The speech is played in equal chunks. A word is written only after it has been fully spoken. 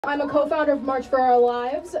I'm a co-founder of March for Our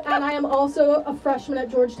Lives, and I am also a freshman at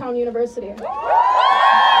Georgetown University.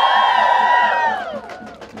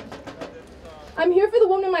 I'm here for the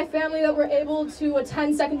women in my family that were able to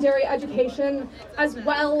attend secondary education as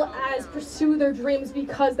well as pursue their dreams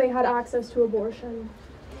because they had access to abortion.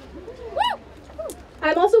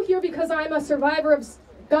 I'm also here because I'm a survivor of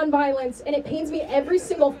gun violence, and it pains me every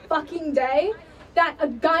single fucking day that a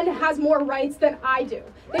gun has more rights than I do.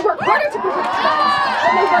 They work harder to protect guns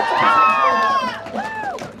than they work to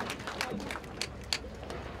protect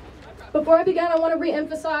me. Before I begin, I want to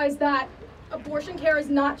re-emphasize that abortion care is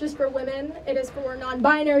not just for women. It is for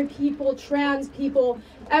non-binary people, trans people,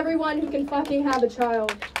 everyone who can fucking have a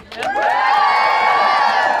child.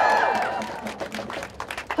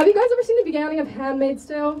 Have you guys ever seen the beginning of Handmaid's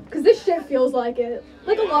Tale? Because this shit feels like it.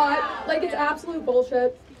 Like a lot. Like it's absolute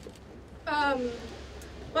bullshit.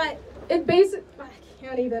 But it basically, I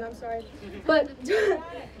can't even, I'm sorry. But you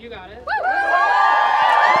got it.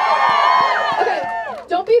 Okay,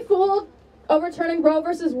 don't be fooled. Overturning Roe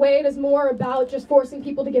versus Wade is more about just forcing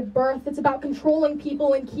people to give birth. It's about controlling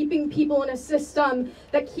people and keeping people in a system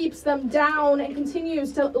that keeps them down and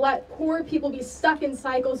continues to let poor people be stuck in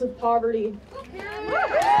cycles of poverty.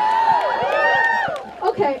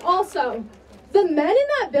 Okay, also, the men in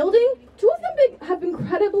that building, two of them have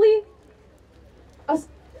incredibly,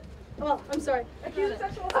 well, I'm sorry. Accused of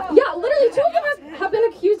sexual assault. Yeah, literally, two of them have been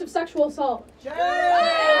accused of sexual assault. And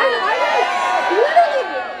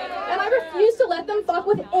I refuse to let them fuck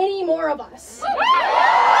with any more of us.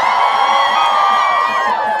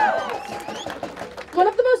 One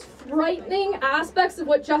of the most frightening aspects of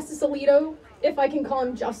what Justice Alito, if I can call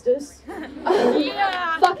him Justice,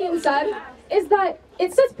 fucking said, is that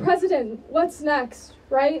it sets precedent. What's next,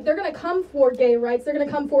 right? They're gonna come for gay rights, they're gonna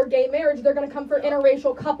come for gay marriage, they're gonna come for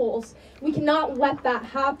interracial couples. We cannot let that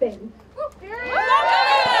happen.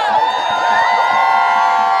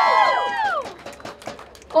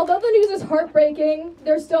 Although the news is heartbreaking,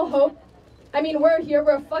 there's still hope. I mean, we're here,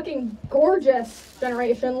 we're a fucking gorgeous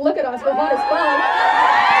generation. Look at us, we're hot as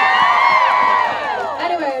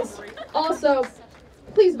fuck. Anyways, also,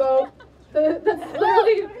 please vote. That's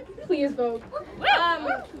literally, please vote.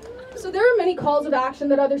 So there are many calls of action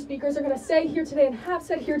that other speakers are gonna say here today and have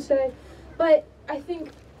said here today, but I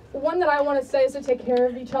think one that I wanna say is to take care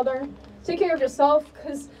of each other. Take care of yourself,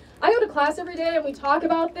 because I go to class every day and we talk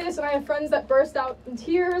about this, and I have friends that burst out in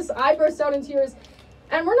tears, I burst out in tears,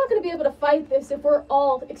 and we're not going to be able to fight this if we're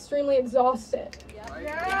all extremely exhausted.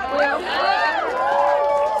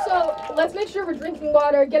 So let's make sure we're drinking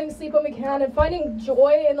water, getting sleep when we can, and finding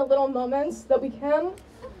joy in the little moments that we can.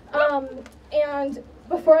 And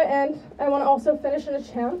before I end, I want to also finish in a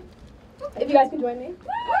chant, if you guys can join me.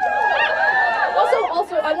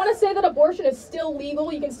 Also, I want to say that abortion is still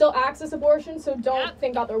legal. You can still access abortion, so don't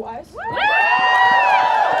think otherwise.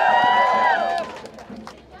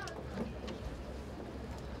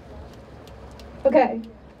 Okay,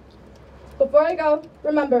 before I go,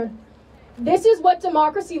 remember, this is what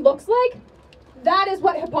democracy looks like. That is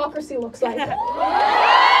what hypocrisy looks like. Ready?